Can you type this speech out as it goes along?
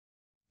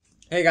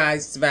Hey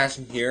guys,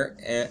 Sebastian here,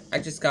 and I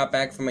just got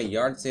back from a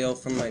yard sale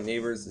from my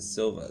neighbors, the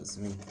Silvas.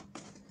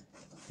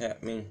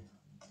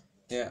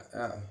 Yeah,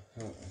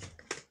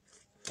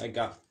 I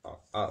got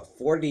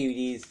 4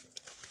 DVDs,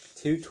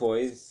 2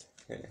 toys,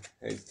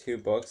 there's 2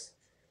 books.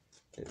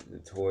 The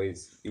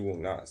toys, you will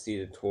not see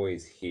the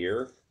toys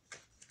here.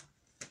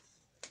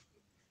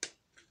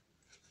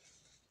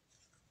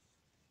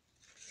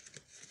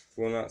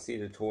 You will not see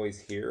the toys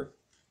here.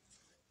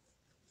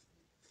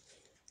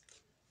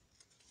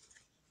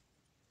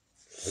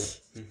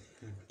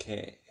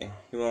 Okay,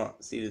 you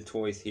won't see the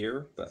toys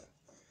here, but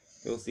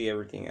you'll see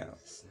everything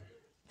else.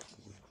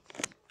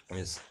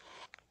 His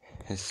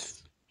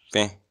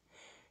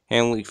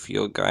family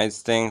field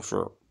guides thing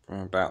for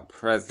about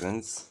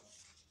presents.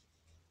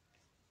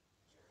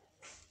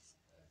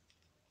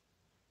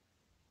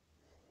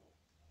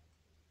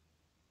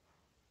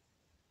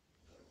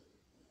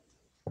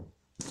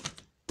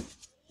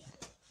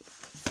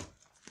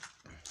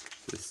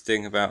 This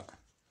thing about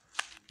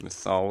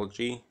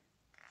mythology.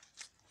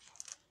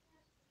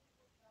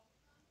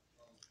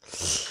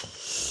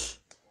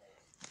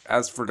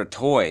 As for the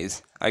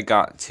toys, I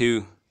got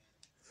two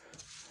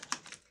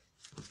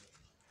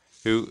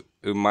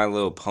My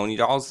Little Pony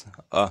dolls.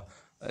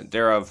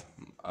 They're of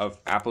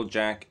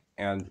Applejack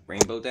and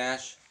Rainbow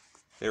Dash.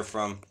 They're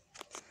from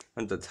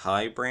the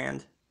Thai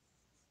brand.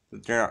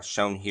 They're not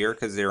shown here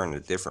because they're in a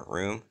different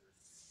room.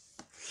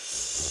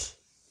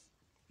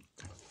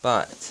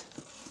 But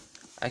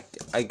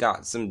I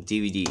got some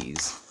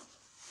DVDs.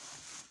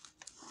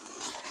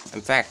 In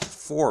fact,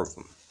 4 of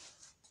them.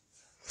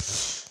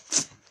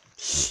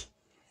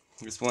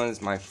 This one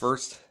is my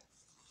first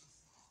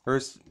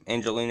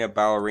Angelina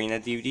Ballerina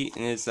DVD,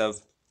 and it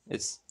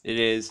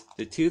is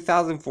the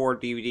 2004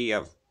 DVD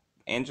of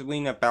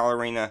Angelina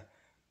Ballerina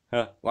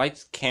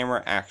Lights,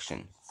 Camera,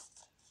 Action.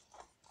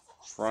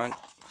 Front,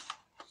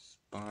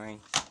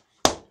 spine,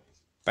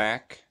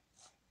 back.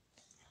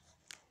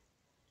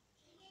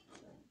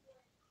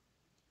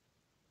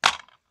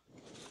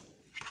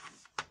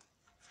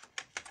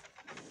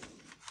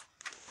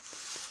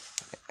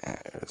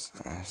 There's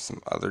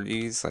some other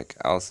D's like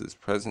Alice's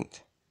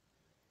Present,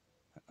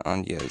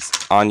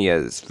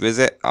 Anya's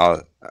Visit,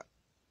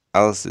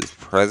 Alice's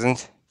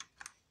Present,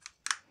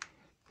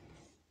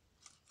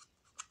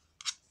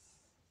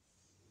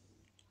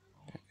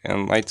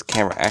 and Lights,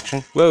 Camera,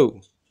 Action.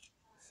 Whoa!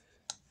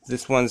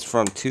 This one's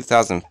from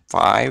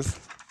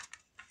 2005.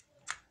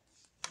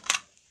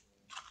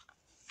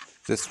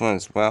 This one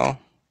as well.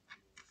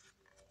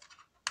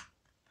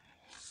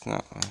 It's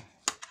not one.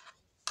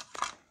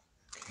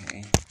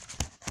 Okay.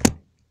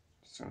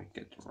 So we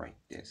get the right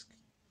disc.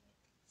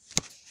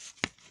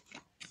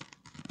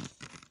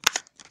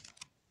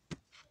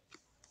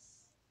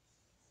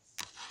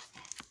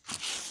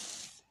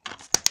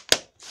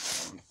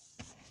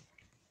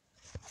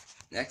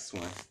 Next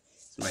one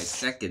is my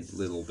second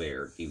Little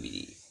Bear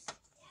DVD.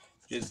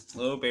 Just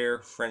Little Bear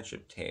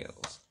Friendship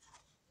Tales.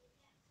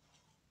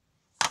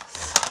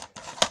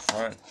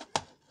 Front,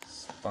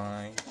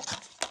 spine,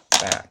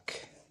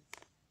 back.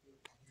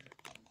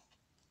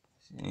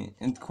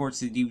 And of course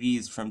the DVD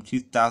is from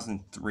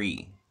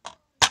 2003.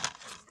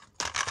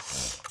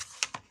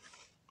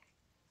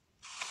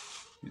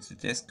 Here's a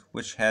disc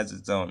which has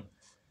its own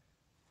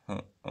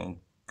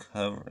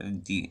cover,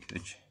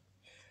 which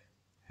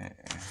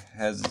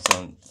has its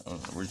own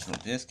original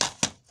disc.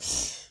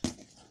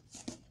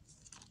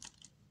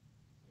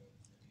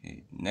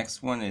 Okay,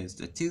 next one is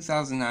the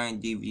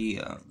 2009 DVD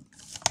of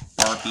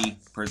Barbie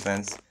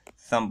Presents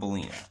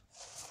Thumbelina.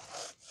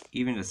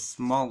 Even the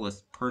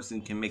smallest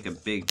person can make a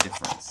big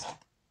difference.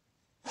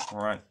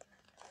 Front,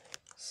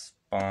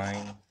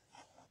 spine,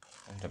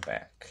 and the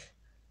back.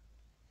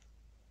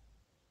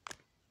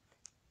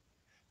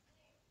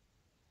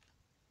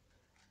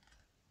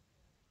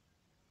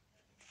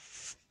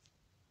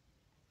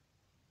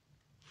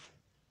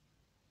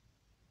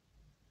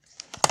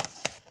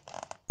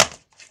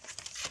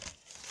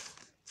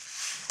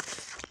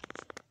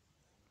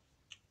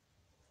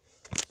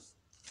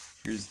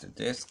 Here's the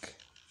disc.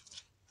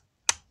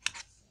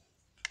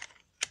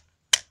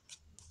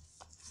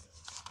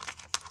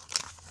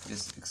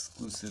 This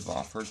exclusive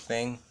offer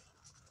thing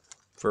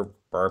for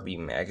Barbie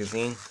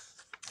magazine.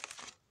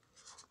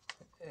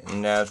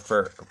 And as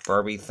for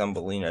Barbie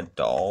Thumbelina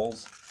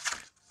dolls,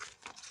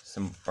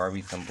 some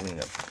Barbie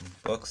Thumbelina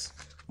books,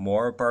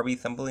 more Barbie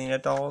Thumbelina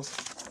dolls.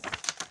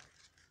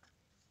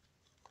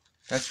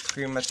 That's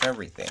pretty much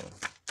everything.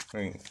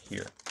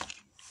 Here.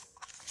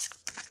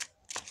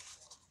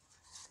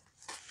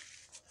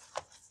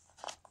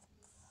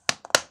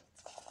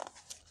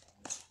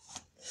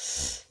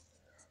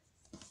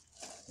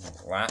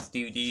 The last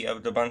DVD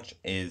of the bunch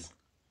is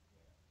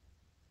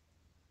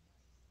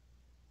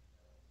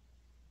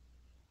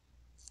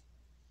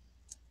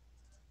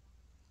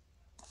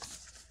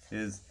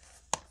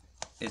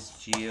It's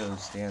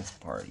Geo's Dance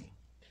Party.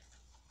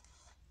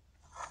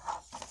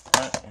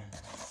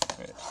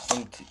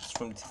 It's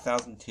from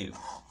 2002.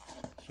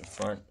 So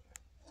front,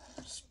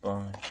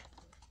 spine,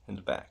 and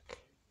the back.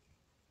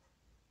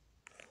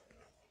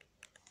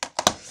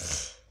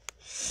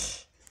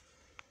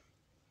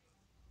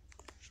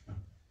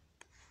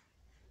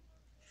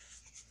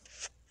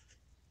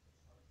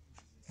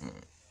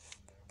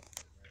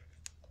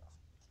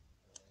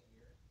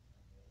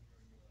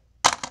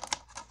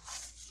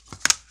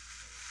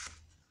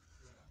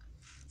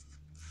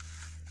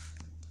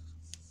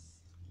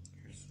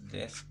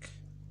 disc.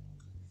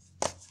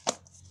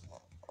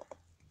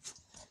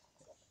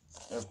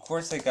 Of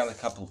course, I got a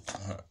couple.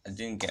 I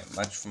didn't get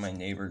much from my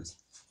neighbors.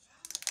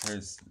 I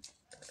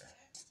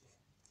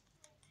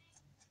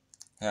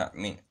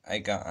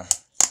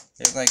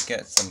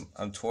get some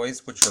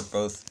toys, which are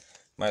both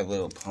My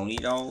Little Pony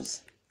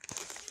dolls.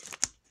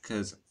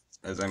 Because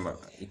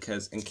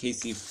in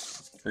case you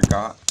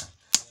forgot,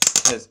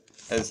 as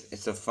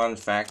it's a fun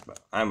fact, but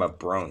I'm a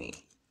brony.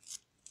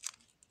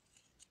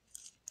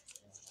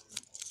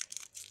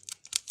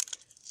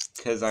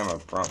 Because I'm a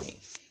brony.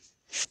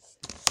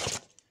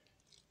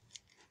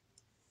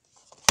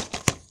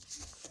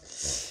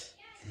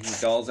 The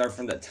dolls are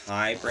from the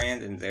Thai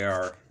brand, and they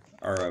are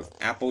of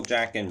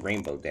Applejack and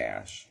Rainbow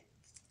Dash.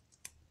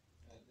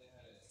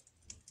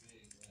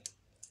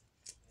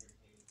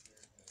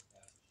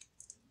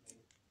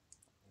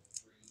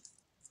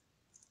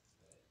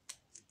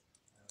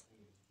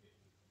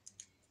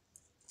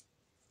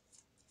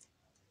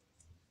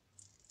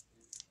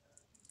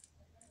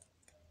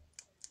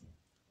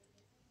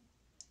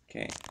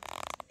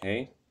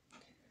 Okay.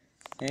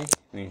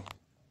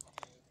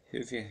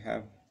 If you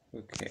have,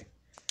 okay.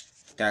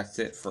 That's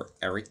it for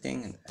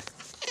everything.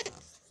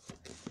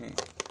 Okay.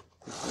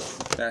 This is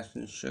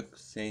Sebastian Shook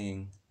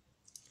saying,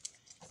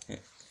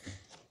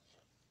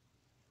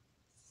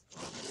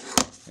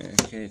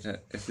 okay,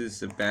 this is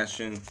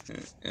Sebastian,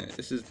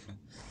 this is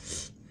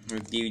a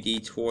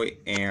DVD toy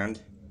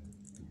and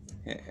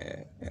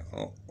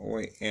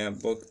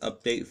book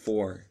update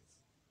for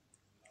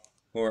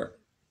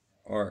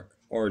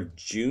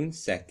June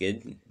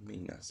 2nd,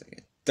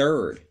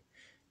 3rd,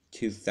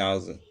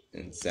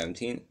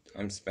 2017.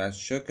 I'm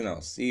Sebastian Shook, and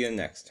I'll see you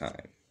next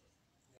time.